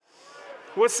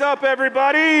What's up,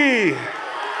 everybody?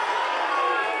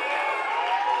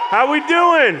 How we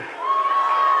doing?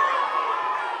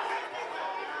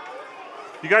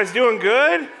 You guys doing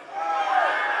good?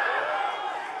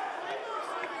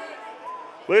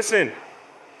 Listen,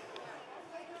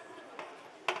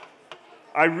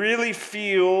 I really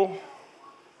feel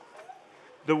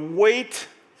the weight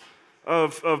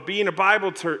of being a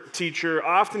Bible teacher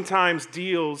oftentimes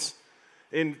deals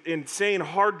in saying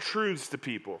hard truths to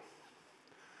people.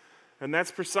 And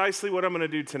that's precisely what I'm going to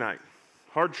do tonight.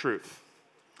 Hard truth.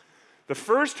 The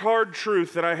first hard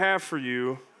truth that I have for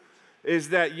you is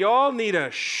that y'all need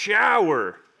a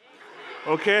shower.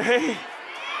 Okay?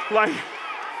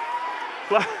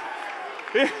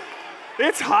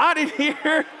 It's hot in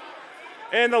here.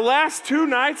 And the last 2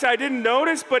 nights I didn't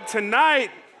notice, but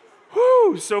tonight,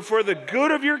 whoo, so for the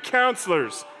good of your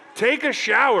counselors, take a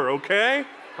shower, okay?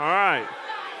 All right.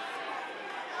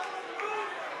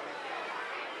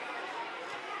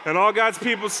 And all God's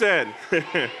people said,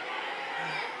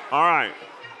 all right.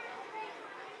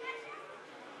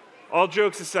 All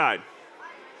jokes aside,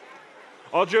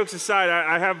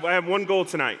 I have one goal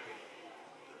tonight.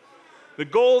 The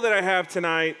goal that I have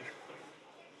tonight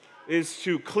is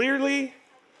to clearly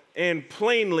and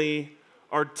plainly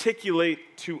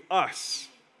articulate to us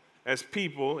as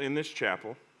people in this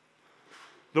chapel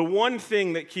the one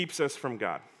thing that keeps us from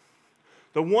God.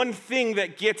 The one thing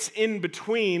that gets in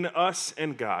between us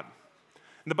and God.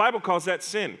 And the Bible calls that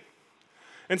sin.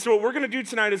 And so what we're going to do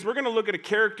tonight is we're going to look at a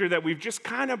character that we've just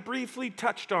kind of briefly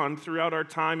touched on throughout our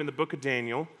time in the book of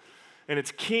Daniel, and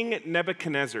it's King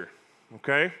Nebuchadnezzar,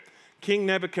 okay? King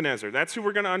Nebuchadnezzar. That's who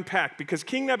we're going to unpack, because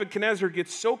King Nebuchadnezzar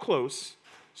gets so close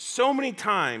so many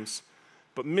times,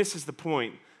 but misses the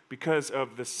point because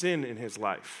of the sin in his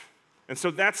life. And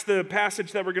so that's the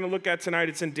passage that we're going to look at tonight.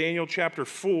 It's in Daniel chapter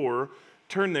 4.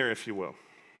 Turn there, if you will.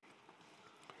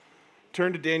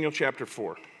 Turn to Daniel chapter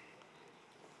 4.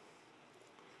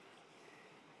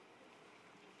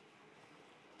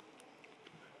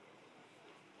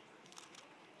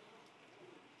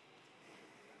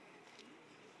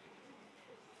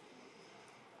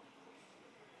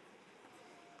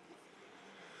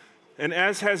 And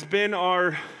as has been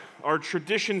our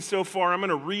tradition so far, I'm going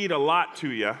to read a lot to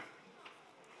you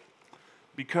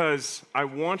because I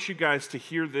want you guys to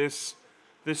hear this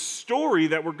story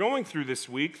that we're going through this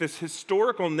week, this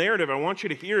historical narrative. I want you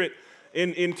to hear it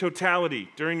in totality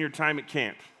during your time at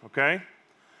camp, okay?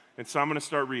 And so I'm going to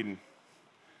start reading.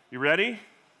 You ready?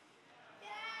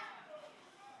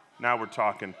 Now we're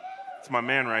talking. It's my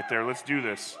man right there. Let's do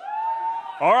this.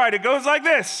 All right, it goes like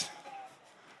this.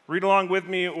 Read along with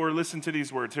me or listen to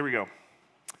these words. Here we go.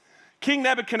 King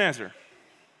Nebuchadnezzar,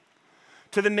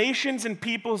 to the nations and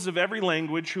peoples of every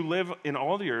language who live in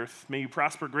all the earth, may you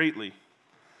prosper greatly.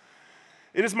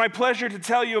 It is my pleasure to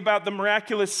tell you about the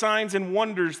miraculous signs and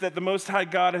wonders that the Most High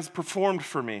God has performed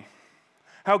for me.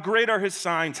 How great are his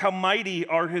signs, how mighty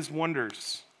are his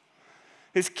wonders.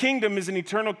 His kingdom is an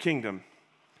eternal kingdom.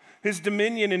 His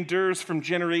dominion endures from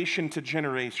generation to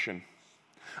generation.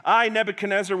 I,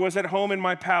 Nebuchadnezzar, was at home in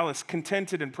my palace,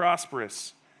 contented and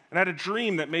prosperous, and had a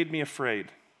dream that made me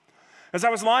afraid. As I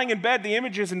was lying in bed, the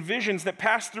images and visions that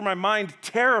passed through my mind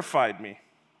terrified me.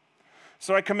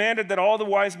 So I commanded that all the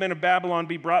wise men of Babylon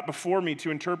be brought before me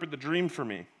to interpret the dream for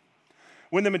me.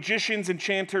 When the magicians,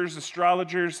 enchanters,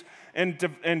 astrologers, and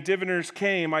diviners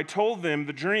came, I told them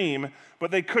the dream,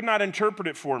 but they could not interpret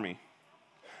it for me.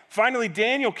 Finally,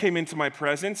 Daniel came into my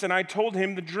presence, and I told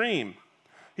him the dream.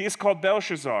 He is called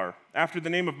Belshazzar, after the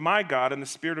name of my God, and the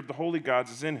spirit of the holy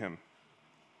gods is in him.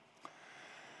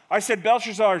 I said,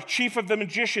 Belshazzar, chief of the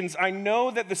magicians, I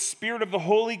know that the spirit of the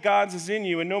holy gods is in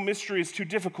you, and no mystery is too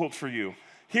difficult for you.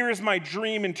 Here is my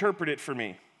dream, interpret it for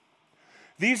me.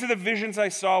 These are the visions I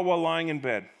saw while lying in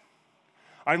bed.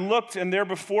 I looked, and there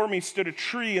before me stood a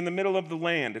tree in the middle of the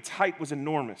land. Its height was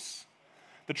enormous.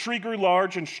 The tree grew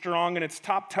large and strong, and its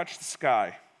top touched the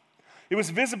sky. It was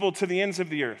visible to the ends of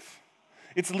the earth.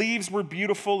 Its leaves were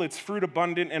beautiful, its fruit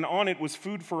abundant, and on it was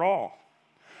food for all.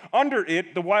 Under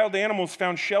it, the wild animals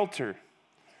found shelter,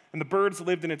 and the birds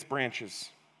lived in its branches.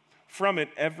 From it,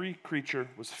 every creature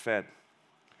was fed.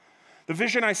 The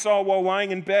vision I saw while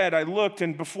lying in bed, I looked,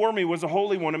 and before me was a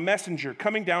holy one, a messenger,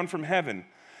 coming down from heaven.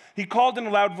 He called in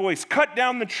a loud voice, cut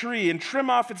down the tree and trim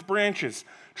off its branches,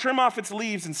 trim off its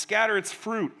leaves and scatter its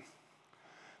fruit.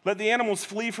 Let the animals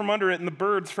flee from under it and the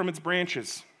birds from its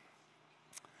branches.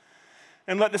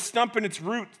 And let the stump and its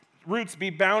roots be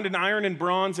bound in iron and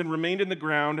bronze and remain in the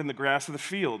ground and the grass of the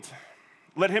field.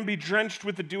 Let him be drenched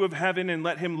with the dew of heaven, and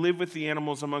let him live with the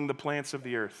animals among the plants of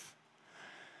the earth.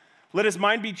 Let his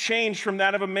mind be changed from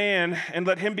that of a man, and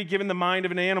let him be given the mind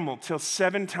of an animal, till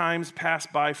 7 times pass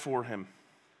by for him.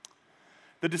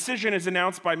 The decision is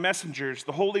announced by messengers.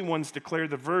 The holy ones declare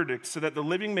the verdict, so that the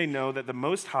living may know that the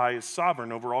Most High is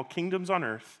sovereign over all kingdoms on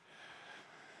earth,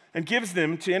 and gives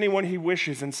them to anyone he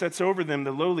wishes, and sets over them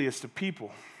the lowliest of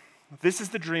people. This is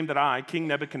the dream that I, King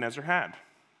Nebuchadnezzar, had.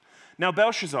 Now,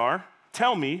 Belshazzar,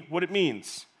 tell me what it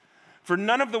means. For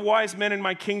none of the wise men in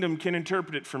my kingdom can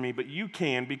interpret it for me, but you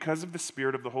can, because of the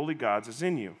spirit of the holy gods is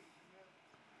in you.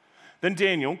 Then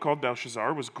Daniel, called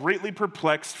Belshazzar, was greatly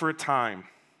perplexed for a time,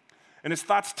 and his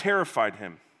thoughts terrified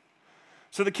him.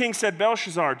 So the king said,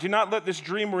 Belshazzar, do not let this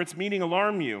dream or its meaning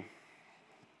alarm you.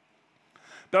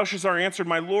 Belshazzar answered,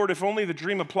 my lord, if only the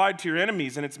dream applied to your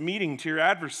enemies and its meaning to your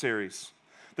adversaries.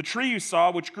 The tree you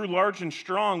saw, which grew large and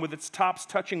strong, with its tops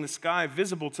touching the sky,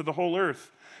 visible to the whole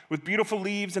earth, with beautiful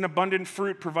leaves and abundant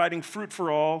fruit, providing fruit for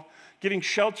all, giving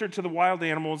shelter to the wild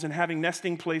animals, and having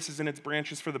nesting places in its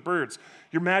branches for the birds.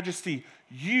 Your Majesty,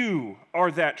 you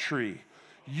are that tree.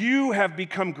 You have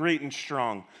become great and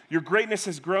strong. Your greatness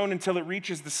has grown until it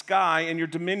reaches the sky, and your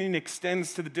dominion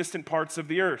extends to the distant parts of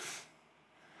the earth.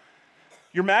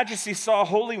 Your Majesty saw a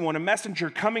holy one, a messenger,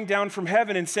 coming down from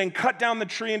heaven and saying, cut down the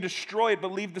tree and destroy it,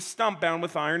 but leave the stump bound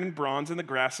with iron and bronze in the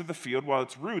grass of the field while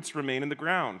its roots remain in the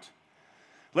ground.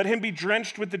 Let him be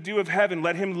drenched with the dew of heaven.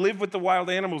 Let him live with the wild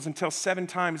animals until 7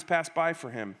 times pass by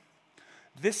for him.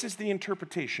 This is the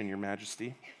interpretation, Your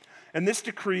Majesty. And this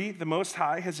decree the Most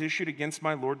High has issued against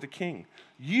my lord the king.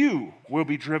 You will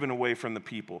be driven away from the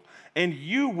people, and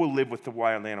you will live with the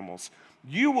wild animals.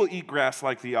 You will eat grass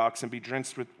like the ox and be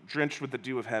drenched with the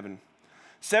dew of heaven.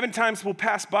 7 times will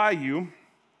pass by you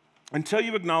until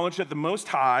you acknowledge that the Most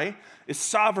High is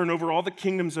sovereign over all the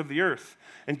kingdoms of the earth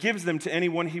and gives them to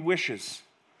anyone he wishes.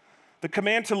 The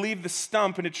command to leave the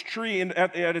stump and its tree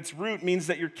at its root means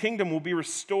that your kingdom will be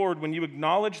restored when you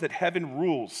acknowledge that heaven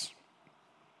rules.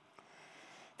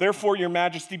 Therefore, Your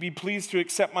Majesty, be pleased to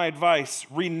accept my advice.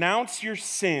 Renounce your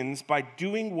sins by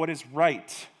doing what is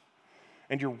right,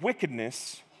 and your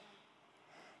wickedness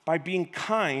by being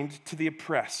kind to the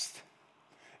oppressed.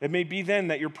 It may be then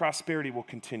that your prosperity will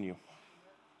continue.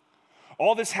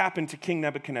 All this happened to King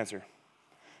Nebuchadnezzar.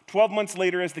 12 months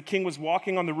later, as the king was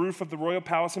walking on the roof of the royal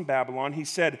palace in Babylon, he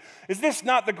said, is this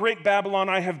not the great Babylon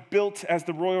I have built as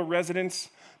the royal residence?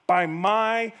 By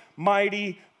my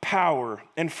mighty power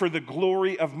and for the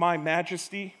glory of my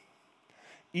majesty?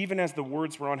 Even as the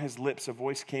words were on his lips, a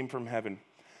voice came from heaven.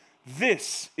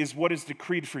 This is what is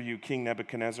decreed for you, King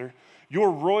Nebuchadnezzar.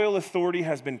 Your royal authority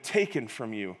has been taken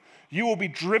from you. You will be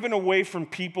driven away from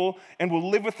people and will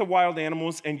live with the wild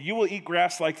animals, and you will eat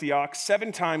grass like the ox.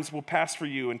 7 times will pass for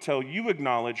you until you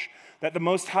acknowledge that the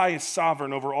Most High is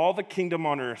sovereign over all the kingdom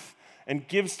on earth and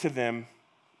gives to them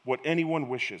what anyone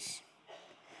wishes.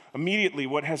 Immediately,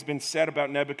 what has been said about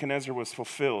Nebuchadnezzar was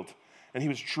fulfilled, and he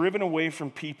was driven away from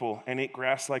people and ate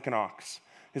grass like an ox.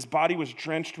 His body was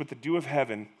drenched with the dew of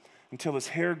heaven until his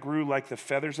hair grew like the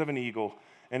feathers of an eagle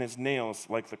and his nails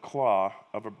like the claw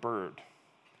of a bird.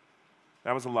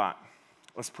 That was a lot.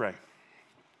 Let's pray.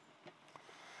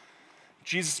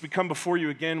 Jesus, we come before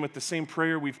you again with the same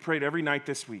prayer we've prayed every night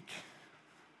this week,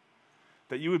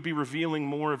 that you would be revealing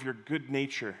more of your good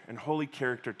nature and holy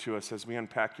character to us as we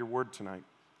unpack your word tonight.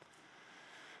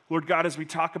 Lord God, as we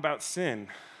talk about sin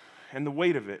and the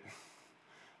weight of it,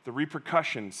 the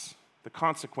repercussions, the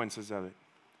consequences of it,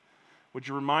 would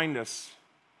you remind us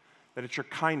that it's your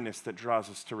kindness that draws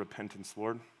us to repentance,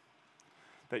 Lord?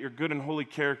 That your good and holy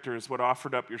character is what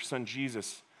offered up your son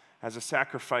Jesus as a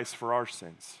sacrifice for our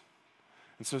sins.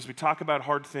 And so as we talk about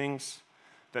hard things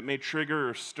that may trigger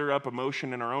or stir up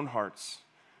emotion in our own hearts,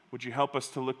 would you help us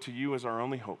to look to you as our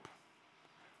only hope?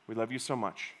 We love you so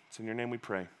much. It's in your name we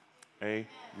pray.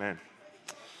 Amen.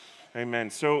 Amen.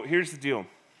 So here's the deal.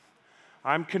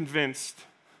 I'm convinced,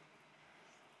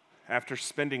 after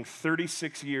spending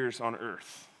 36 years on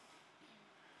earth,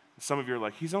 some of you are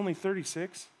like, he's only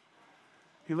 36?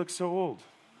 He looks so old.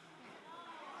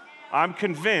 I'm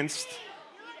convinced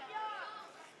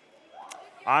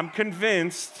that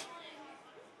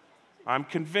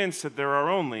there are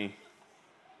only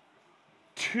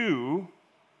 2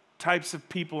 types of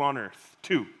people on earth.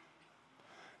 2.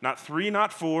 Not 3,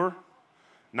 not 4,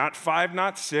 not 5,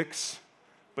 not 6,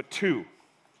 but 2.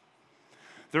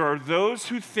 There are those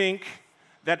who think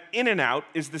that In-N-Out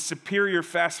is the superior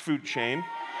fast food chain.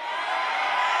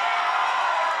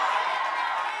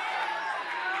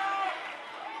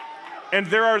 And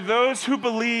there are those who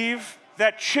believe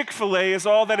that Chick-fil-A is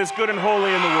all that is good and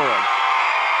holy in the world.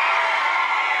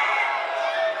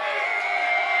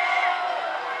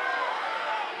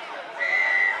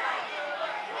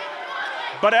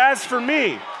 But as for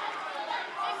me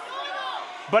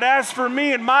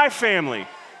and my family,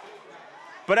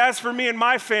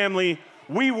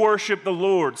 we worship the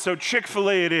Lord. So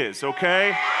Chick-fil-A it is,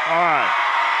 okay? All right.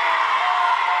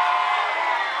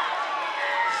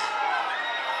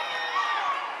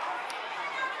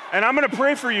 And I'm going to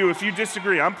pray for you if you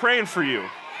disagree. I'm praying for you.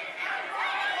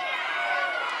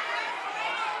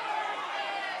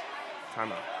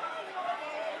 Time out.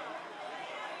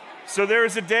 So there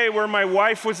was a day where my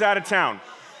wife was out of town.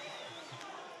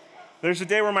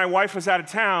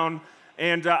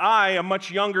 And I, a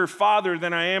much younger father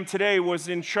than I am today, was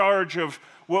in charge of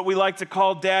what we like to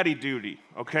call daddy duty,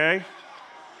 okay?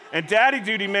 And daddy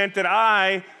duty meant that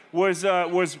I was a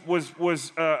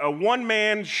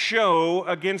one-man show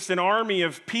against an army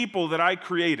of people that I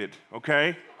created,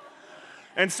 okay?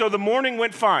 And so the morning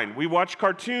went fine. We watched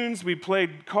cartoons, we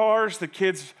played cars, the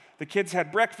kids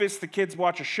had breakfast, the kids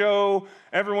watch a show,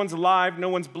 everyone's alive, no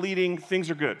one's bleeding, things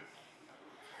are good.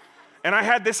 And I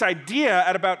had this idea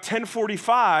at about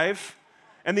 10:45,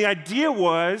 and the idea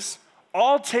was,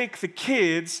 I'll take the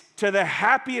kids to the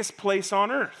happiest place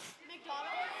on earth.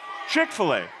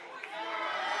 Chick-fil-A.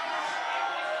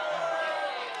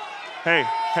 Hey,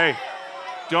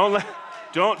 don't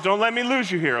let me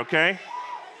lose you here, okay?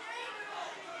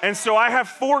 And so I have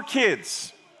 4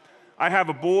 kids. I have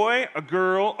a boy, a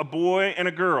girl, a boy, and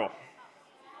a girl.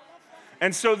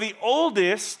 And so the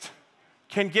oldest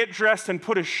can get dressed and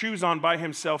put his shoes on by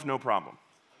himself, no problem.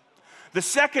 The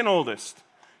second oldest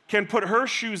can put her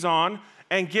shoes on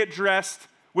and get dressed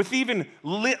with even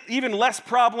less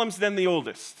problems than the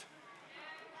oldest.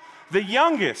 The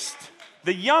youngest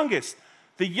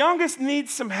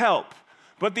needs some help,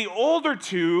 but the older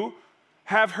 2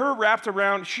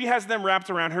 she has them wrapped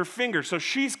around her finger, so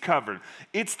she's covered.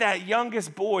 It's that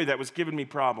youngest boy that was giving me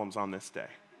problems on this day.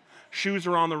 Shoes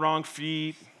are on the wrong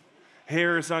feet,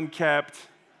 hair is unkept,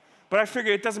 but I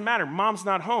figure it doesn't matter. Mom's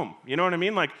not home, you know what I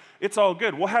mean? Like, it's all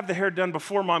good. We'll have the hair done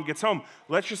before Mom gets home.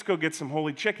 Let's just go get some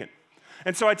holy chicken.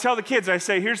 And so I tell the kids, I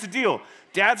say, here's the deal.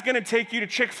 Dad's gonna take you to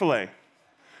Chick-fil-A.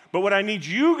 But what I need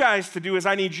you guys to do is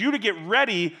I need you to get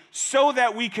ready so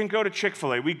that we can go to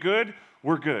Chick-fil-A. We good?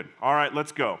 We're good. All right,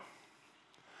 let's go.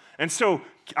 And so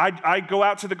I go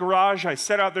out to the garage. I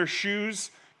set out their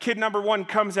shoes. Kid number 1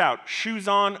 comes out, shoes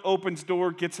on, opens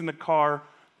door, gets in the car.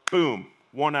 Boom,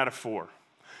 1 out of 4.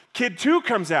 Kid 2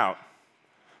 comes out,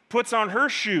 puts on her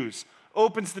shoes,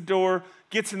 opens the door,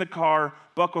 gets in the car,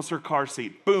 buckles her car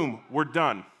seat. Boom, we're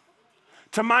done.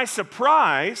 To my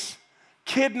surprise,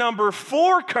 kid number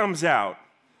 4 comes out.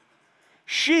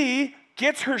 She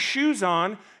gets her shoes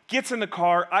on, gets in the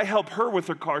car. I help her with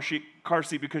her car seat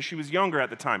because she was younger at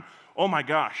the time. Oh my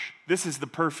gosh, this is the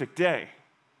perfect day.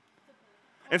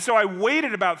 And so I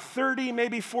waited about 30,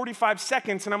 maybe 45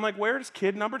 seconds, and I'm like, where's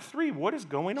kid number 3? What is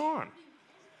going on?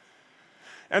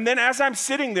 And then as I'm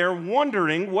sitting there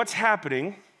wondering what's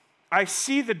happening, I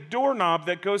see the doorknob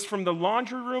that goes from the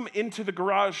laundry room into the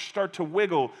garage start to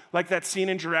wiggle, like that scene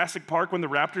in Jurassic Park when the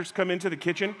raptors come into the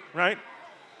kitchen, right?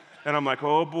 And I'm like,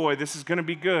 oh boy, this is gonna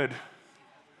be good.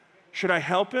 Should I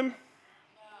help him?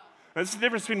 That's the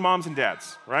difference between moms and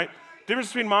dads, right? The difference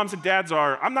between moms and dads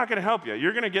are, I'm not gonna help you.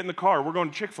 You're gonna get in the car, we're going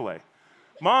to Chick-fil-A.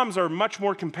 Moms are much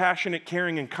more compassionate,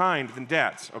 caring, and kind than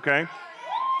dads, okay?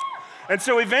 And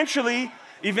so eventually,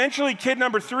 kid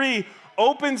number 3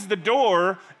 opens the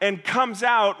door and comes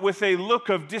out with a look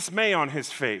of dismay on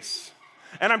his face.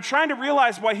 And I'm trying to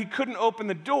realize why he couldn't open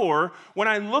the door when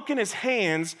I look in his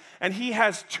hands and he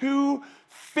has 2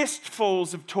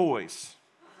 fistfuls of toys.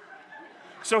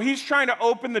 So he's trying to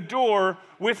open the door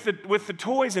with the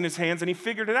toys in his hands, and he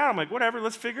figured it out. I'm like, whatever,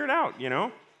 let's figure it out, you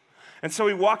know? And so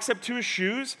he walks up to his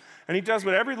shoes, and he does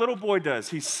what every little boy does.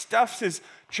 He stuffs his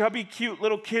chubby, cute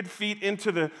little kid feet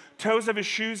into the toes of his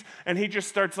shoes, and he just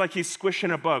starts like he's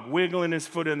squishing a bug, wiggling his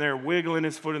foot in there, wiggling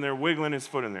his foot in there, wiggling his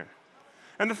foot in there.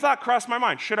 And the thought crossed my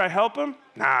mind, should I help him?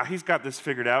 Nah, he's got this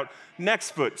figured out.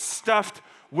 Next foot, stuffed,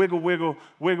 wiggle, wiggle,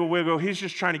 wiggle, wiggle. He's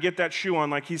just trying to get that shoe on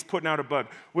like he's putting out a bug.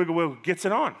 Wiggle, wiggle, gets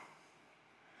it on.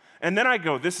 And then I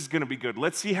go, this is gonna be good.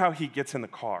 Let's see how he gets in the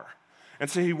car. And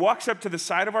so he walks up to the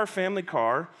side of our family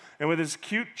car, and with his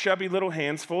cute, chubby little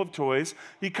hands full of toys,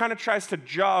 he kind of tries to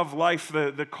jaw of life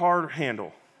the car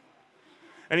handle.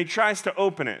 And he tries to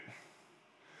open it.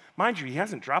 Mind you, he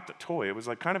hasn't dropped a toy. It was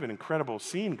like kind of an incredible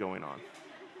scene going on.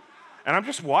 And I'm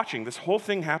just watching this whole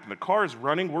thing happen. The car is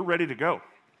running, we're ready to go.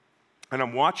 And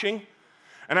I'm watching,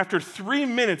 and after 3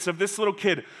 minutes of this little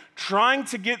kid trying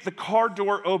to get the car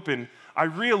door open, I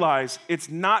realize it's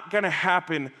not going to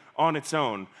happen on its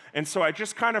own. And so I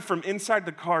just kind of from inside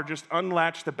the car just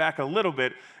unlatch the back a little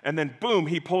bit, and then boom,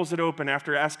 he pulls it open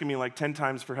after asking me like 10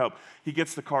 times for help. He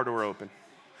gets the car door open.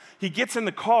 He gets in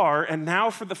the car, and now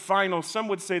for the final, some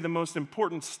would say the most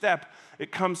important step,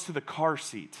 it comes to the car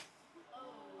seat.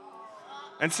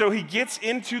 And so he gets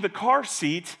into the car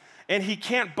seat, and he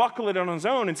can't buckle it on his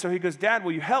own, and so he goes, Dad,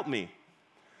 will you help me?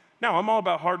 Now, I'm all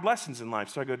about hard lessons in life,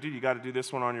 so I go, dude, you got to do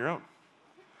this one on your own.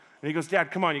 And he goes, Dad,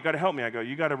 come on, you got to help me. I go,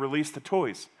 you got to release the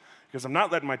toys. Because I'm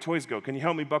not letting my toys go. Can you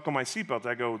help me buckle my seatbelt?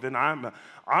 I go, then I'm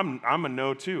a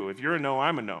no too. If you're a no,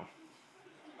 I'm a no.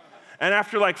 And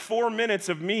after like 4 minutes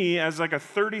of me as like a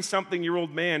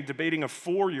 30-something-year-old man debating a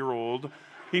 4-year-old,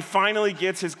 he finally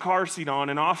gets his car seat on,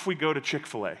 and off we go to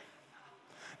Chick-fil-A.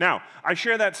 Now, I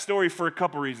share that story for a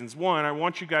couple reasons. One, I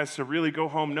want you guys to really go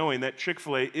home knowing that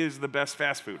Chick-fil-A is the best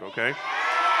fast food, okay?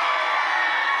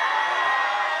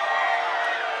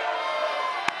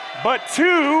 But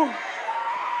two,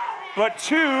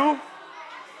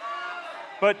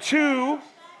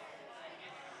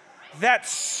 that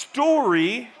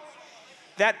story,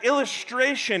 that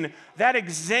illustration, that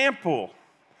example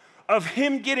of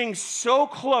him getting so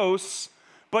close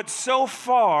but so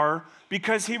far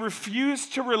because he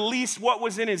refused to release what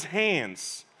was in his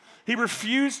hands. He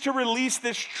refused to release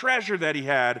this treasure that he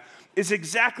had is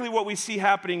exactly what we see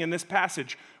happening in this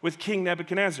passage with King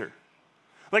Nebuchadnezzar.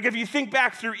 Like if you think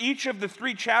back through each of the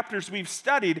 3 chapters we've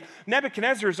studied,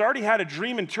 Nebuchadnezzar has already had a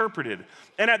dream interpreted.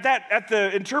 And at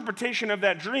the interpretation of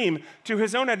that dream, to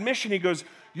his own admission, he goes,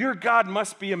 your God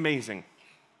must be amazing.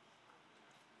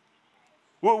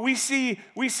 Well, we see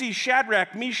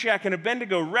Shadrach, Meshach, and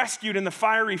Abednego rescued in the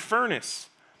fiery furnace.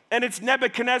 And it's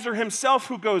Nebuchadnezzar himself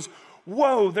who goes,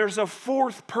 whoa, there's a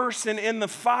 4th person in the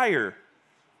fire.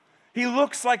 He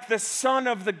looks like the son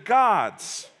of the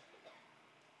gods.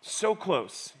 So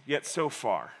close, yet so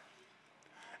far.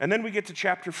 And then we get to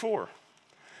chapter 4.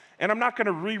 And I'm not going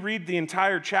to reread the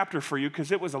entire chapter for you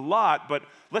because it was a lot, but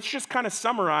let's just kind of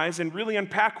summarize and really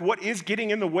unpack what is getting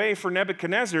in the way for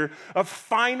Nebuchadnezzar of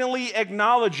finally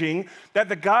acknowledging that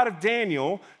the God of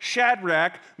Daniel,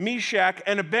 Shadrach, Meshach,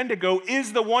 and Abednego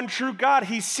is the one true God.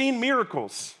 He's seen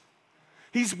miracles.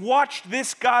 He's watched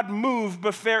this God move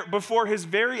before his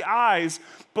very eyes,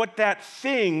 but that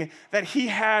thing that he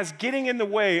has getting in the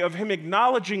way of him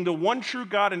acknowledging the one true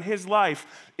God in his life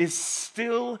is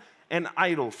still an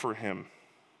idol for him.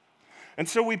 And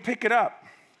so we pick it up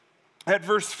at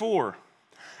verse 4.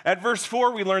 At verse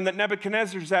 4, we learn that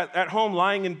Nebuchadnezzar's at home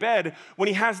lying in bed when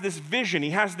he has this vision, he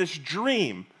has this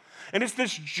dream. And it's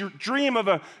this dream of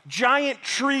a giant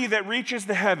tree that reaches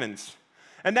the heavens.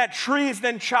 And that tree is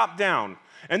then chopped down.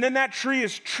 And then that tree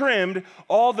is trimmed,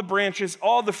 all the branches,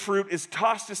 all the fruit is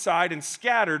tossed aside and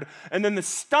scattered. And then the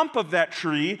stump of that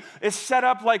tree is set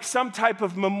up like some type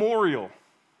of memorial.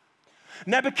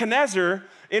 Nebuchadnezzar,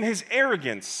 in his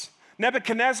arrogance,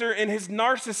 Nebuchadnezzar, in his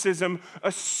narcissism,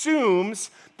 assumes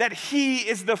that he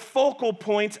is the focal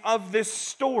point of this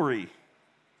story.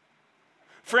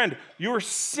 Friend, your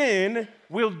sin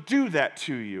will do that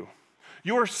to you.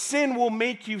 Your sin will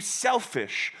make you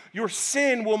selfish. Your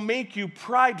sin will make you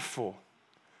prideful.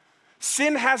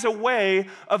 Sin has a way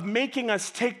of making us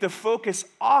take the focus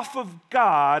off of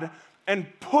God and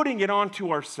putting it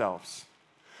onto ourselves.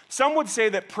 Some would say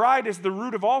that pride is the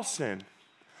root of all sin.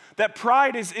 That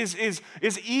pride is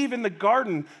Eve in the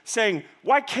garden saying,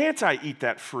 why can't I eat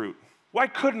that fruit? Why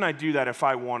couldn't I do that if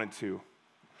I wanted to?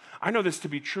 I know this to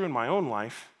be true in my own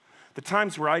life. The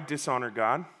times where I dishonor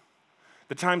God,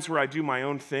 the times where I do my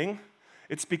own thing,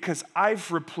 it's because I've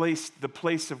replaced the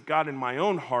place of God in my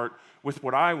own heart with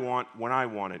what I want when I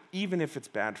want it, even if it's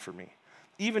bad for me,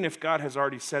 even if God has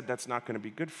already said that's not going to be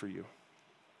good for you.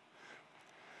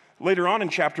 Later on in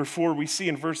chapter 4, we see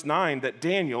in verse 9 that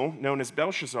Daniel, known as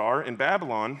Belshazzar in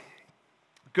Babylon,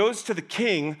 goes to the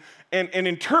king and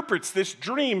interprets this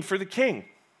dream for the king.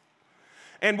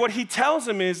 And what he tells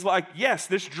him is like, yes,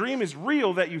 this dream is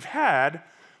real that you've had,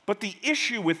 but the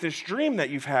issue with this dream that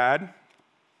you've had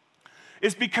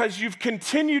is because you've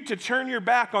continued to turn your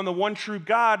back on the one true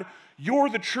God. You're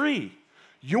the tree.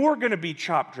 You're going to be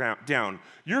chopped down.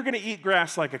 You're going to eat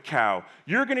grass like a cow.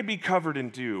 You're going to be covered in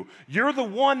dew. You're the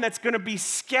one that's going to be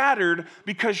scattered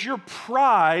because your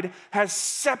pride has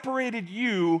separated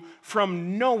you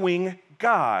from knowing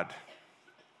God.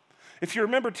 If you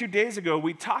remember 2 days ago,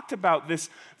 we talked about this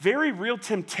very real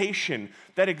temptation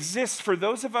that exists for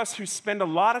those of us who spend a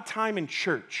lot of time in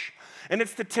church. And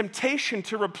it's the temptation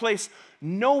to replace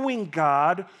knowing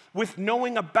God with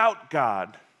knowing about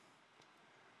God.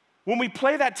 When we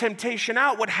play that temptation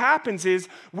out, what happens is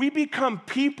we become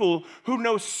people who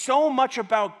know so much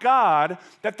about God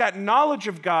that that knowledge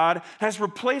of God has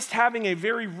replaced having a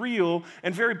very real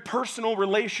and very personal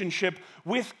relationship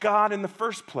with God in the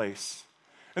first place.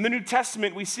 In the New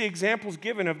Testament, we see examples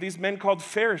given of these men called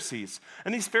Pharisees.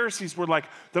 And these Pharisees were like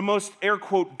the most, air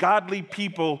quote, godly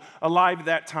people alive at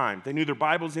that time. They knew their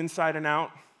Bibles inside and out.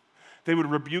 They would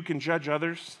rebuke and judge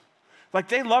others. Like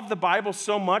they loved the Bible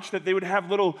so much that they would have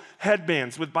little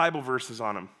headbands with Bible verses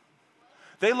on them.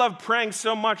 They loved praying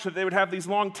so much that they would have these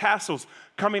long tassels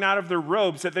coming out of their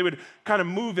robes that they would kind of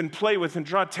move and play with and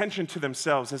draw attention to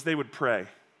themselves as they would pray.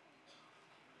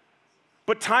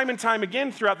 But time and time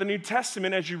again throughout the New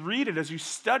Testament, as you read it, as you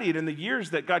study it in the years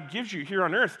that God gives you here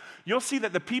on earth, you'll see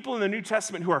that the people in the New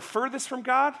Testament who are furthest from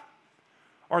God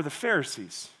are the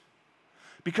Pharisees.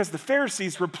 Because the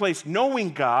Pharisees replaced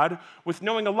knowing God with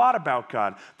knowing a lot about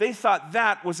God. They thought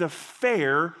that was a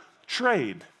fair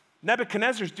trade.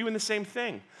 Nebuchadnezzar's doing the same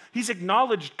thing. He's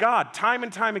acknowledged God time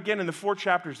and time again in the 4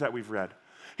 chapters that we've read.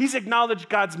 He's acknowledged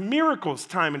God's miracles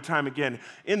time and time again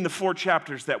in the 4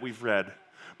 chapters that we've read.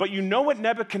 But you know what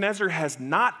Nebuchadnezzar has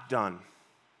not done?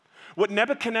 What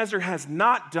Nebuchadnezzar has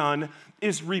not done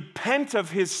is repent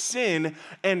of his sin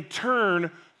and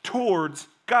turn towards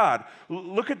God.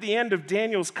 Look at the end of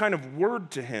Daniel's kind of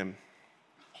word to him.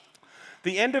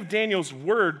 The end of Daniel's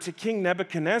word to King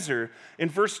Nebuchadnezzar in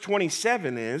verse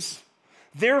 27 is,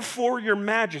 "Therefore, your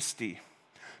majesty,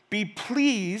 be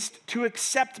pleased to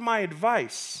accept my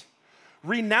advice.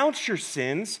 Renounce your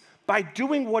sins by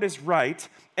doing what is right,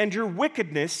 and your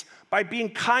wickedness by being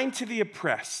kind to the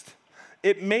oppressed.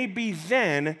 It may be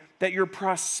then that your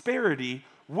prosperity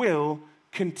will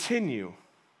continue."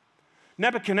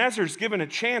 Nebuchadnezzar's given a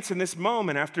chance in this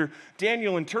moment after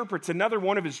Daniel interprets another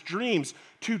one of his dreams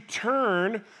to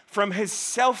turn from his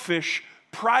selfish,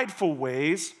 prideful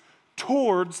ways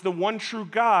towards the one true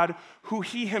God who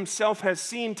he himself has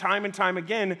seen time and time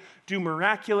again do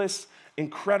miraculous,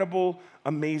 incredible,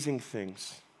 amazing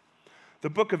things. The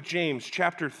book of James,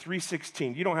 chapter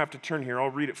 3:16. You don't have to turn here, I'll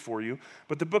read it for you.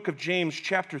 But the book of James,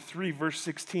 chapter 3, verse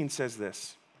 16 says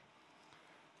this.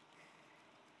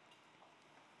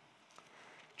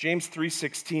 James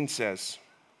 3:16 says,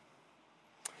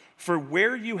 "For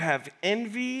where you have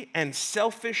envy and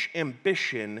selfish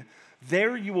ambition,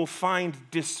 there you will find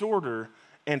disorder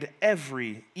and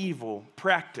every evil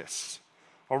practice."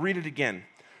 I'll read it again.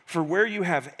 "For where you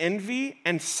have envy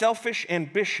and selfish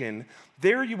ambition,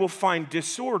 there you will find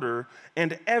disorder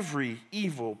and every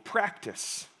evil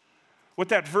practice." What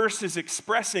that verse is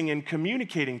expressing and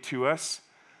communicating to us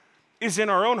is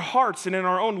in our own hearts and in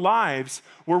our own lives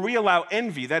where we allow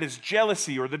envy, that is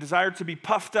jealousy or the desire to be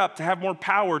puffed up, to have more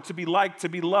power, to be liked, to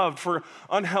be loved for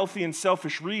unhealthy and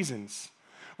selfish reasons.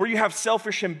 Where you have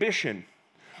selfish ambition,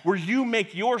 where you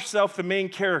make yourself the main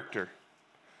character.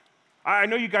 I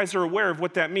know you guys are aware of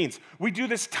what that means. We do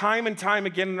this time and time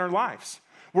again in our lives,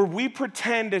 where we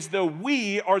pretend as though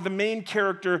we are the main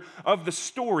character of the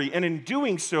story, and in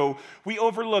doing so, we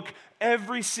overlook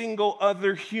every single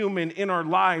other human in our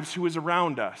lives who is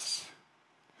around us.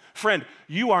 Friend,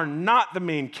 you are not the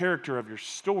main character of your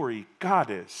story,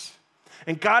 God is.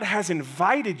 And God has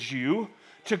invited you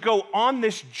to go on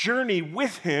this journey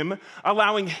with him,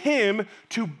 allowing him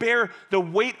to bear the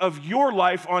weight of your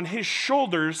life on his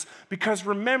shoulders, because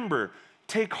remember,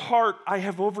 take heart, I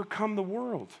have overcome the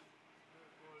world.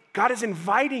 God is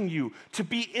inviting you to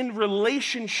be in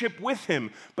relationship with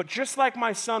him. But just like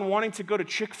my son wanting to go to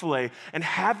Chick-fil-A and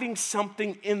having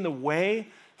something in the way,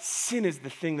 sin is the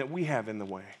thing that we have in the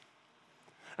way.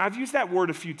 Now, I've used that word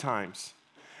a few times.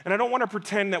 And I don't want to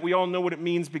pretend that we all know what it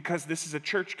means because this is a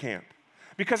church camp.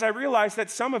 Because I realize that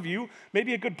some of you,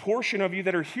 maybe a good portion of you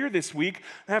that are here this week,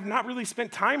 have not really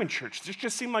spent time in church. This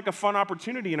just seemed like a fun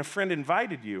opportunity and a friend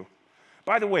invited you.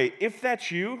 By the way, if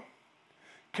that's you,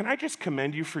 can I just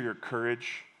commend you for your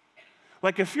courage?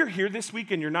 Like if you're here this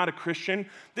week and you're not a Christian,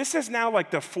 this is now like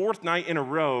the 4th night in a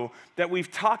row that we've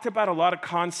talked about a lot of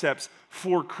concepts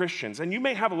for Christians. And you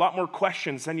may have a lot more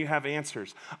questions than you have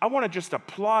answers. I want to just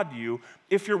applaud you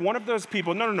if you're one of those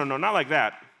people. No, not like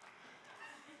that.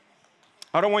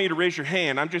 I don't want you to raise your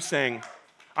hand. I'm just saying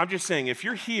if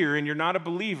you're here and you're not a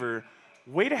believer,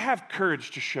 way to have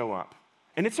courage to show up.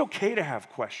 And it's okay to have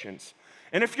questions.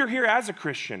 And if you're here as a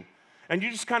Christian, and you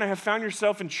just kind of have found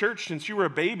yourself in church since you were a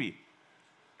baby.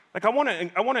 Like I want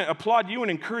to applaud you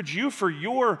and encourage you for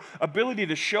your ability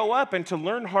to show up and to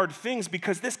learn hard things,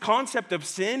 because this concept of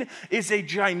sin is a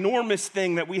ginormous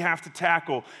thing that we have to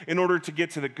tackle in order to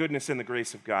get to the goodness and the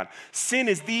grace of God. Sin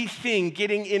is the thing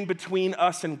getting in between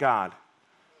us and God.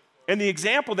 And the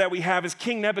example that we have is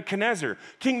King Nebuchadnezzar.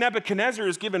 King Nebuchadnezzar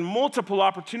is given multiple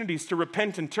opportunities to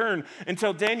repent and turn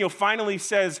until Daniel finally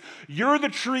says, you're the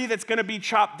tree that's going to be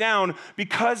chopped down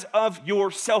because of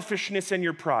your selfishness and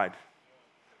your pride.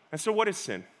 And so what is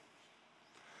sin?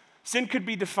 Sin could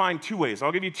be defined two ways.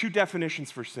 I'll give you two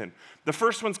definitions for sin. The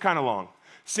first one's kind of long.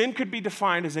 Sin could be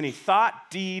defined as any thought,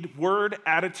 deed, word,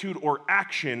 attitude, or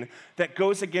action that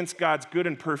goes against God's good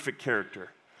and perfect character.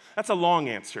 That's a long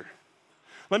answer.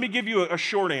 Let me give you a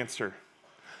short answer.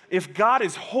 If God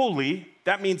is holy,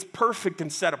 that means perfect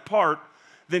and set apart,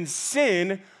 then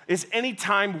sin is any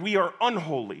time we are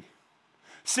unholy.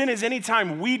 Sin is any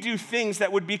time we do things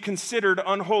that would be considered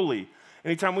unholy.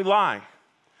 Anytime we lie,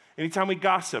 anytime we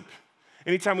gossip,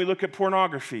 anytime we look at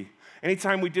pornography,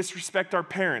 anytime we disrespect our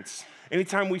parents,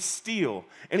 anytime we steal,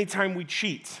 anytime we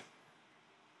cheat.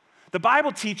 The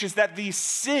Bible teaches that these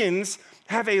sins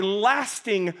have a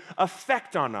lasting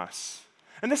effect on us.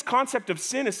 And this concept of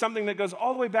sin is something that goes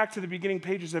all the way back to the beginning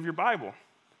pages of your Bible.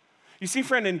 You see,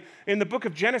 friend, in the book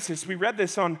of Genesis, we read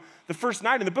this on the first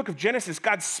night. In the book of Genesis,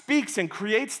 God speaks and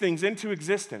creates things into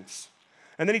existence.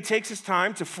 And then he takes his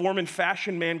time to form and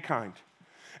fashion mankind.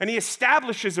 And he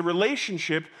establishes a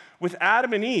relationship with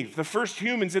Adam and Eve, the first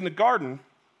humans in the garden.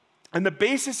 And the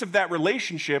basis of that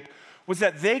relationship was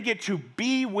that they get to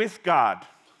be with God.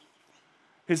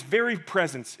 His very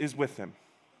presence is with them.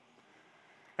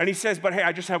 And he says, but hey,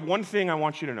 I just have one thing I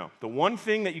want you to know. The one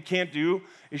thing that you can't do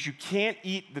is you can't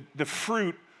eat the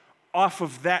fruit off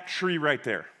of that tree right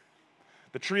there.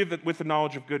 The tree with the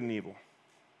knowledge of good and evil.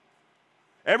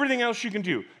 Everything else you can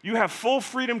do. You have full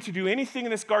freedom to do anything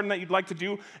in this garden that you'd like to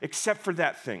do except for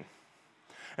that thing.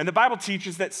 And the Bible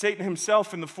teaches that Satan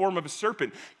himself in the form of a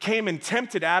serpent came and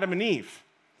tempted Adam and Eve.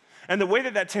 And the way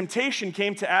that temptation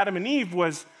came to Adam and Eve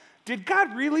was, did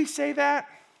God really say that?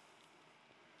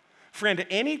 Friend,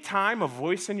 any time a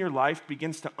voice in your life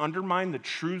begins to undermine the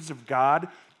truths of God,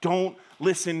 don't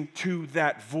listen to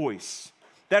that voice.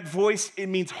 That voice, it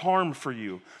means harm for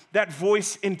you. That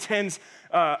voice intends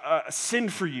sin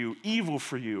for you, evil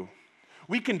for you.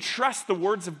 We can trust the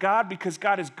words of God because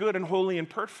God is good and holy and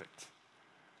perfect.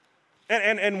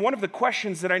 And one of the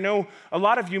questions that I know a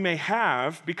lot of you may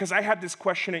have, because I had this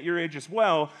question at your age as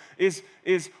well, is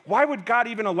why would God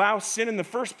even allow sin in the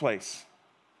first place?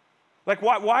 Like,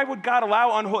 why would God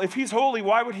allow unholy? If he's holy,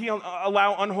 why would he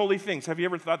allow unholy things? Have you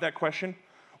ever thought that question?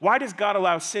 Why does God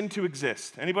allow sin to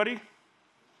exist? Anybody?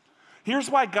 Here's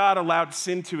why God allowed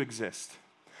sin to exist.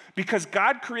 Because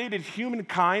God created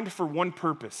humankind for one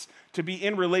purpose, to be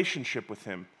in relationship with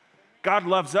him. God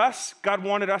loves us. God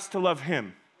wanted us to love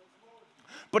him.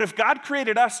 But if God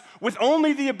created us with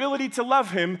only the ability to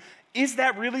love him, is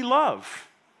that really love?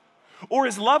 Or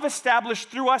is love established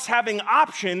through us having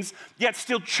options, yet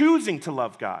still choosing to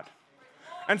love God?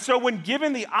 And so when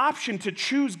given the option to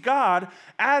choose God,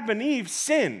 Adam and Eve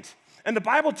sinned. And the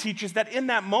Bible teaches that in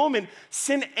that moment,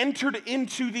 sin entered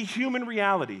into the human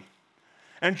reality.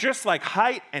 And just like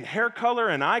height and hair color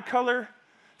and eye color,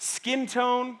 skin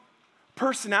tone,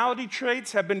 personality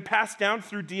traits have been passed down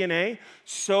through DNA,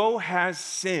 so has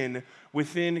sin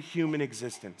within human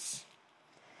existence.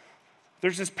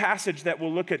 There's this passage that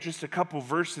we'll look at just a couple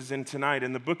verses in tonight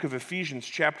in the book of Ephesians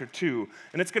chapter 2,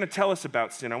 and it's going to tell us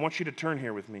about sin. I want you to turn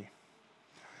here with me.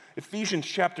 Ephesians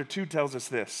chapter 2 tells us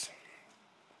this.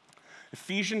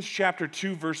 Ephesians chapter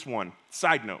 2, verse 1.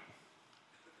 Side note.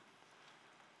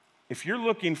 If you're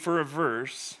looking for a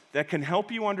verse that can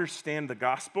help you understand the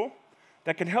gospel,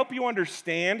 that can help you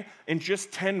understand in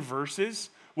just 10 verses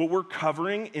what we're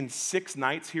covering in 6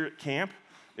 nights here at camp,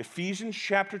 Ephesians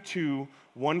chapter 2,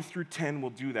 1 through 10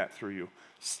 will do that through you.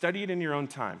 Study it in your own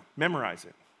time. Memorize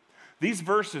it. These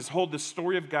verses hold the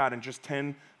story of God in just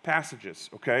 10 passages,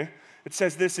 okay? It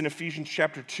says this in Ephesians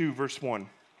chapter 2, verse 1.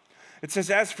 It says,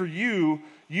 as for you,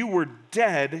 you were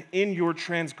dead in your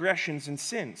transgressions and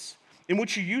sins, in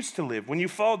which you used to live when you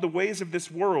followed the ways of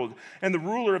this world and the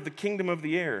ruler of the kingdom of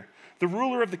the air. The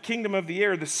ruler of the kingdom of the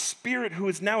air, the spirit who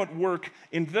is now at work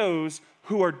in those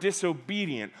who are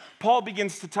disobedient. Paul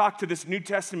begins to talk to this New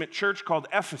Testament church called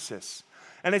Ephesus.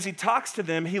 And as he talks to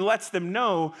them, he lets them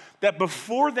know that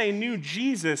before they knew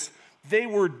Jesus, they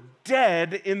were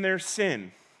dead in their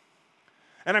sin.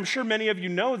 And I'm sure many of you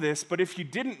know this, but if you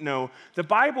didn't know, the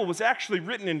Bible was actually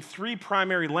written in 3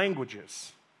 primary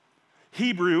languages: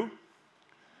 Hebrew,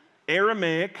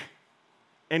 Aramaic,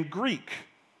 and Greek.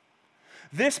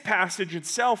 This passage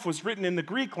itself was written in the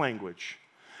Greek language.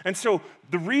 And so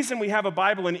the reason we have a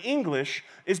Bible in English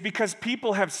is because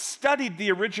people have studied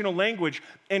the original language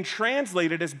and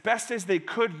translated as best as they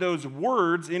could those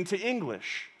words into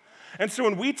English. And so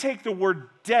when we take the word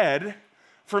dead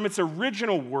from its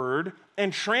original word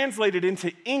and translated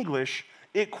into English,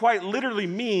 it quite literally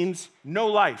means no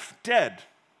life, dead.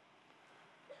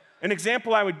 An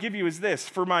example I would give you is this.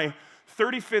 For my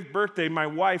 35th birthday, my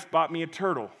wife bought me a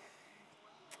turtle.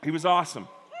 He was awesome.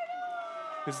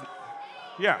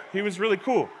 He was really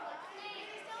cool.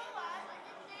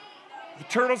 The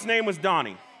turtle's name was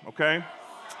Donnie, okay?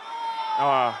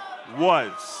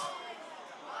 Was.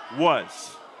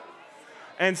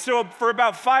 And so for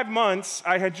about 5 months,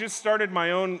 I had just started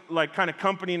my own kind of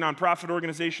company, nonprofit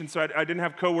organization, so I didn't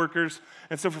have coworkers.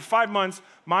 And so for 5 months,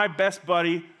 my best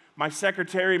buddy, my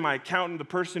secretary, my accountant, the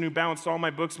person who balanced all my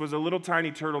books was a little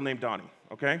tiny turtle named Donnie,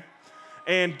 okay?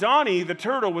 And Donnie, the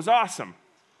turtle, was awesome.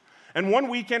 And one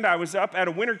weekend, I was up at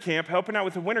a winter camp, helping out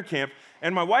with a winter camp,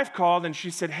 and my wife called and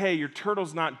she said, hey, your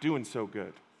turtle's not doing so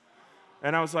good.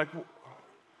 And I was like,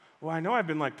 well, I know I've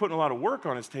been putting a lot of work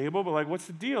on his table, but what's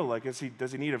the deal?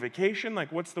 Does he need a vacation?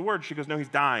 What's the word? She goes, no, he's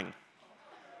dying.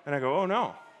 And I go, oh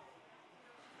no.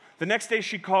 The next day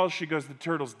she calls, she goes, the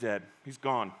turtle's dead. He's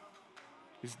gone.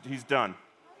 He's done.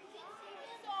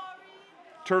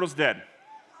 Turtle's dead.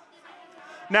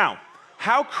 Now,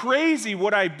 how crazy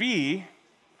would I be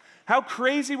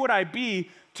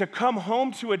to come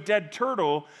home to a dead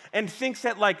turtle and think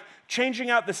that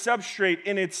changing out the substrate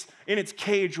in its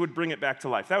cage would bring it back to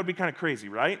life? That would be kind of crazy,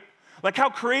 right? How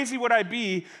crazy would I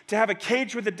be to have a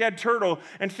cage with a dead turtle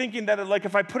and thinking that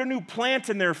if I put a new plant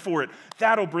in there for it,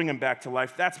 that'll bring him back to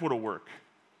life. That's what'll work.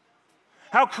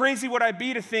 How crazy would I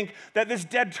be to think that this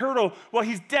dead turtle, well,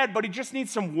 he's dead, but he just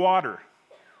needs some water.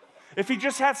 If he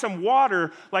just had some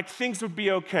water, things would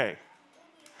be okay.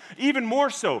 Even more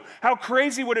so, how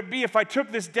crazy would it be if I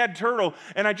took this dead turtle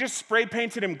and I just spray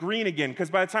painted him green again? Because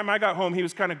by the time I got home, he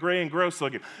was kind of gray and gross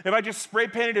looking. If I just spray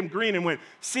painted him green and went,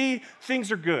 see,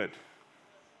 things are good.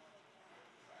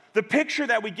 The picture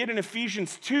that we get in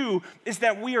Ephesians 2 is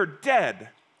that we are dead.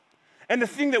 And the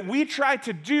thing that we try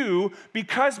to do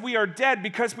because we are dead,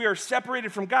 because we are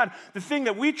separated from God, the thing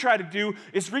that we try to do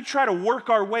is we try to work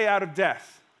our way out of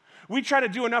death. We try to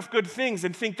do enough good things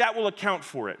and think that will account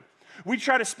for it. We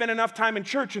try to spend enough time in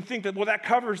church and think that, well, that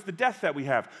covers the death that we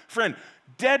have. Friend,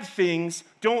 dead things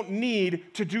don't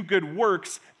need to do good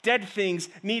works. Dead things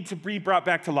need to be brought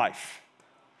back to life.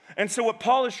 And so what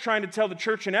Paul is trying to tell the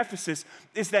church in Ephesus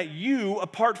is that you,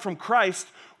 apart from Christ,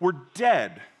 were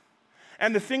dead.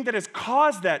 And the thing that has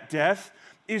caused that death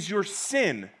is your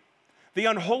sin, the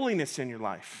unholiness in your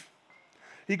life.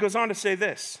 He goes on to say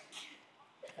this,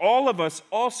 all of us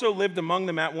also lived among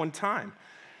them at one time,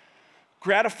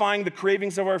 gratifying the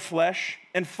cravings of our flesh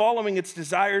and following its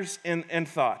desires and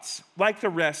thoughts. Like the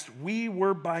rest, we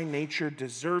were by nature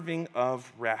deserving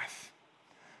of wrath.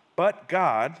 But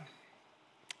God,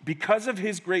 because of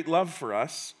his great love for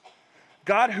us,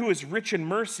 God, who is rich in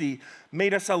mercy,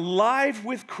 made us alive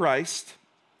with Christ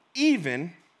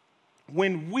even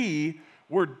when we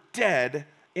were dead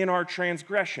in our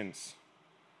transgressions.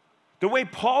 The way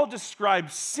Paul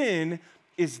describes sin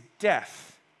is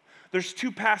death. There's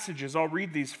 2 passages, I'll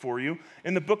read these for you,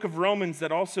 in the book of Romans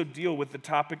that also deal with the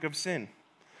topic of sin.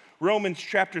 Romans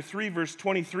chapter 3, verse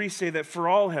 23 say that for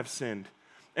all have sinned,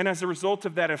 and as a result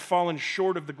of that have fallen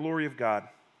short of the glory of God.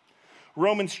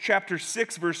 Romans chapter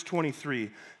 6, verse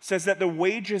 23 says that the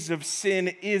wages of sin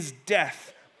is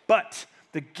death, but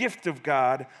the gift of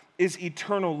God is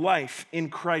eternal life in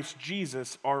Christ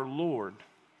Jesus our Lord.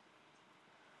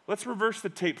 Let's reverse the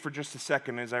tape for just a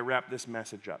second as I wrap this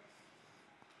message up.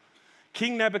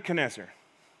 King Nebuchadnezzar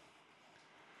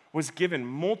was given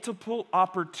multiple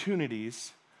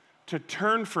opportunities to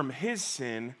turn from his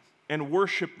sin and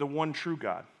worship the one true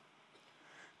God.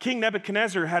 King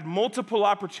Nebuchadnezzar had multiple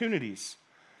opportunities.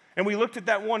 And we looked at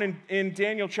that one in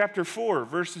Daniel chapter 4,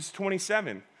 verses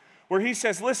 27, where he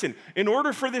says, listen, in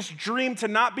order for this dream to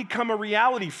not become a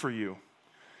reality for you,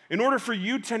 in order for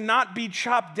you to not be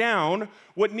chopped down,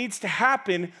 what needs to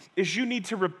happen is you need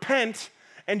to repent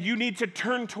and you need to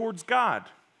turn towards God.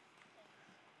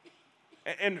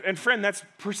 And friend, that's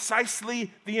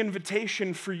precisely the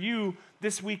invitation for you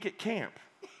this week at camp.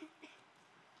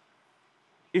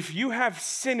 If you have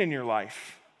sin in your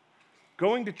life,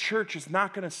 going to church is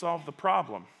not going to solve the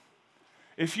problem.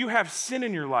 If you have sin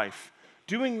in your life,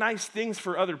 doing nice things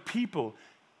for other people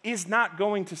is not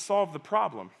going to solve the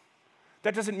problem.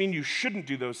 That doesn't mean you shouldn't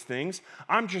do those things.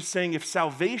 I'm just saying if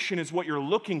salvation is what you're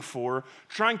looking for,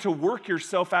 trying to work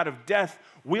yourself out of death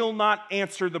will not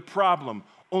answer the problem.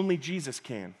 Only Jesus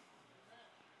can.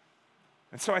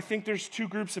 And so I think there's 2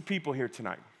 groups of people here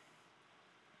tonight.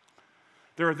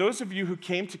 There are those of you who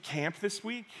came to camp this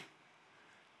week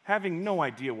having no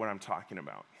idea what I'm talking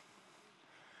about.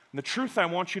 And the truth I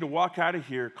want you to walk out of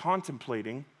here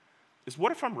contemplating is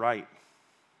what if I'm right?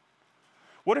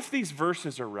 What if these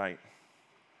verses are right?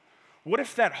 What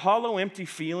if that hollow, empty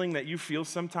feeling that you feel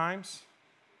sometimes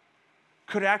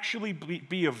could actually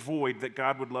be a void that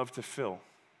God would love to fill?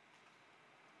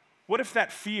 What if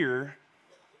that fear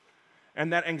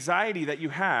and that anxiety that you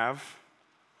have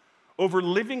over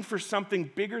living for something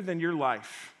bigger than your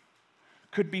life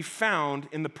could be found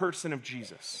in the person of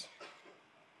Jesus?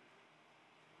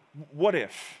 What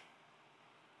if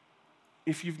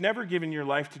you've never given your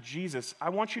life to Jesus, I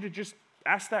want you to just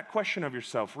ask that question of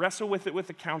yourself. Wrestle with it with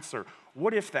a counselor.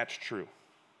 What if that's true?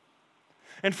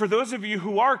 And for those of you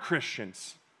who are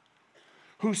Christians,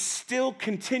 who still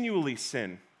continually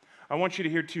sin, I want you to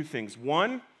hear two things.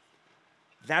 One,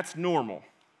 that's normal.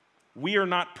 We are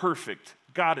not perfect.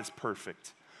 God is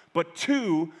perfect. But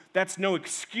two, that's no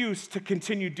excuse to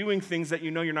continue doing things that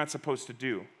you know you're not supposed to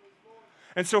do.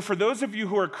 And so for those of you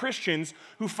who are Christians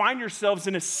who find yourselves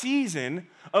in a season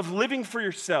of living for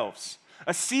yourselves,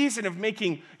 a season of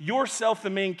making yourself the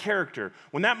main character,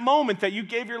 when that moment that you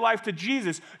gave your life to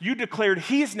Jesus, you declared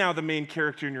He's now the main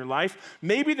character in your life,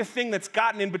 maybe the thing that's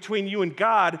gotten in between you and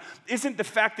God isn't the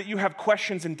fact that you have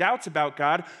questions and doubts about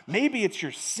God. Maybe it's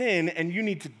your sin and you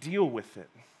need to deal with it.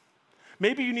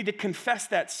 Maybe you need to confess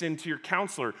that sin to your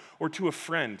counselor or to a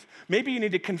friend. Maybe you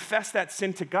need to confess that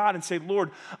sin to God and say, Lord,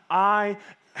 I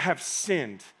have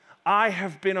sinned. I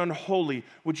have been unholy.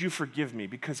 Would you forgive me?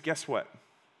 Because guess what?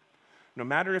 No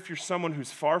matter if you're someone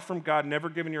who's far from God, never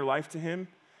given your life to Him,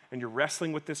 and you're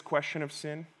wrestling with this question of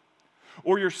sin,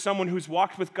 or you're someone who's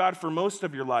walked with God for most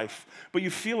of your life, but you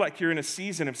feel like you're in a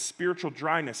season of spiritual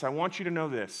dryness, I want you to know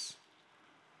this.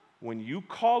 When you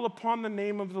call upon the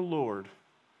name of the Lord,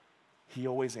 He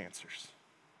always answers.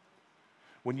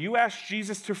 When you ask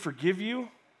Jesus to forgive you,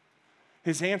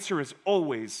 His answer is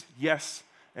always yes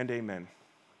and amen.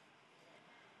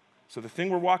 So the thing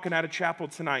we're walking out of chapel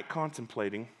tonight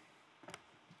contemplating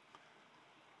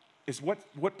is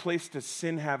what place does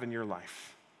sin have in your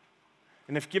life?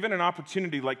 And if given an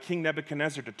opportunity like King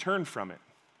Nebuchadnezzar to turn from it,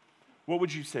 what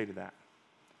would you say to that?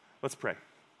 Let's pray.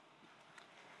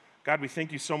 God, we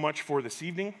thank you so much for this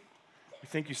evening. We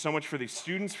thank you so much for these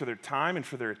students, for their time and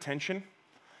for their attention.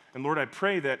 And Lord, I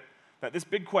pray that this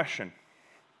big question,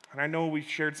 and I know we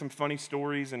shared some funny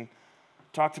stories and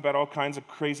talked about all kinds of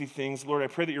crazy things. Lord, I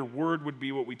pray that your word would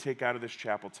be what we take out of this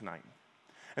chapel tonight.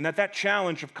 And that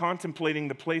challenge of contemplating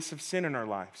the place of sin in our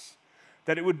lives,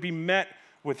 that it would be met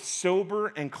with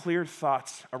sober and clear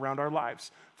thoughts around our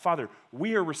lives. Father,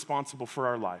 we are responsible for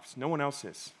our lives. No one else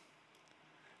is.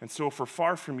 And so if we're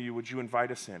far from you, would you invite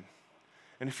us in?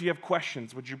 And if you have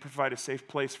questions, would you provide a safe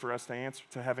place for us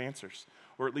to have answers,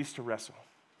 or at least to wrestle?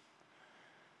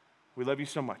 We love you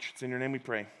so much. It's in your name we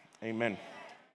pray. Amen.